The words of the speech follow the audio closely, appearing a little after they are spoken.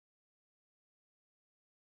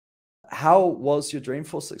How was your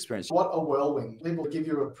Dreamforce experience? What a whirlwind. People give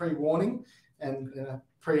you a pre-warning and a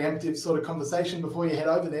preemptive sort of conversation before you head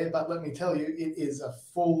over there, but let me tell you, it is a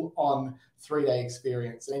full-on 3-day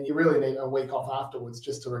experience, and you really need a week off afterwards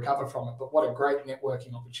just to recover from it. But what a great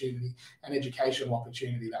networking opportunity and educational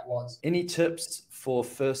opportunity that was. Any tips for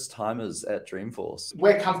first-timers at Dreamforce?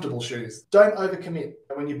 Wear comfortable shoes. Don't overcommit.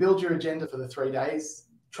 When you build your agenda for the 3 days,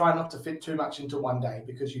 try not to fit too much into one day,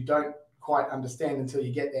 because you don't quite understand until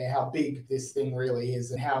you get there how big this thing really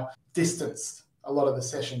is and how distanced a lot of the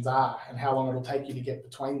sessions are and how long it'll take you to get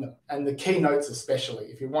between them. And the keynotes especially,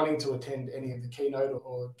 if you're wanting to attend any of the keynote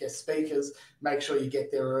or guest speakers, make sure you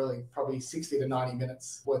get there early, probably 60 to 90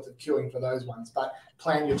 minutes worth of queuing for those ones, but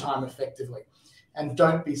plan your time effectively. And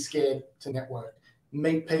don't be scared to network.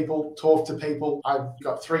 Meet people, talk to people. I've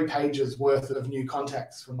got 3 pages worth of new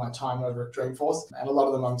contacts from my time over at Dreamforce, and a lot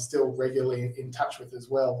of them I'm still regularly in touch with as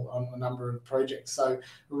well on a number of projects. So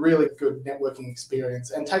really good networking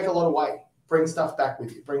experience, and take a lot away. Bring stuff back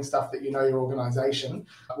with you. Bring stuff that you know your organization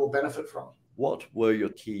will benefit from. What were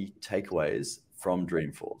your key takeaways from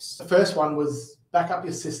Dreamforce? The first one was back up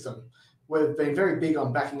your system. We've been very big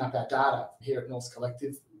on backing up our data here at Norse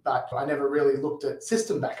Collective, but I never really looked at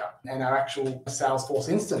system backup and our actual Salesforce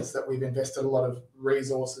instance that we've invested a lot of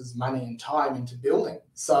resources, money and time into building.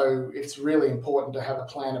 So it's really important to have a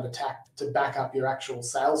plan of attack to back up your actual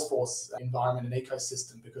Salesforce environment and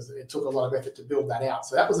ecosystem, because it took a lot of effort to build that out.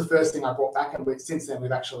 So that was the first thing I brought back, and since then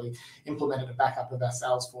we've actually implemented a backup of our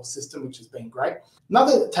Salesforce system, which has been great.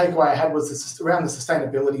 Another takeaway I had was around the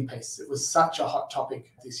sustainability piece. It was such a hot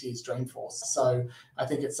topic this year's Dreamforce. So I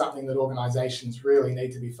think it's something that organizations really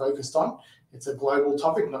need to be focused on. It's a global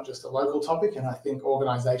topic, not just a local topic, and I think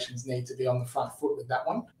organizations need to be on the front foot with that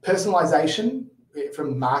one. Personalization from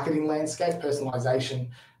the marketing landscape, personalization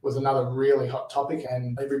was another really hot topic,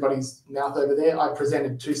 and everybody's mouth over there. I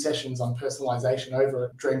presented 2 sessions on personalization over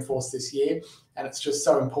at Dreamforce this year, and it's just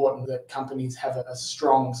so important that companies have a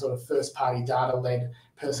strong sort of first-party data-led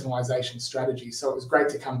personalization strategy. So it was great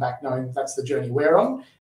to come back knowing that's the journey we're on,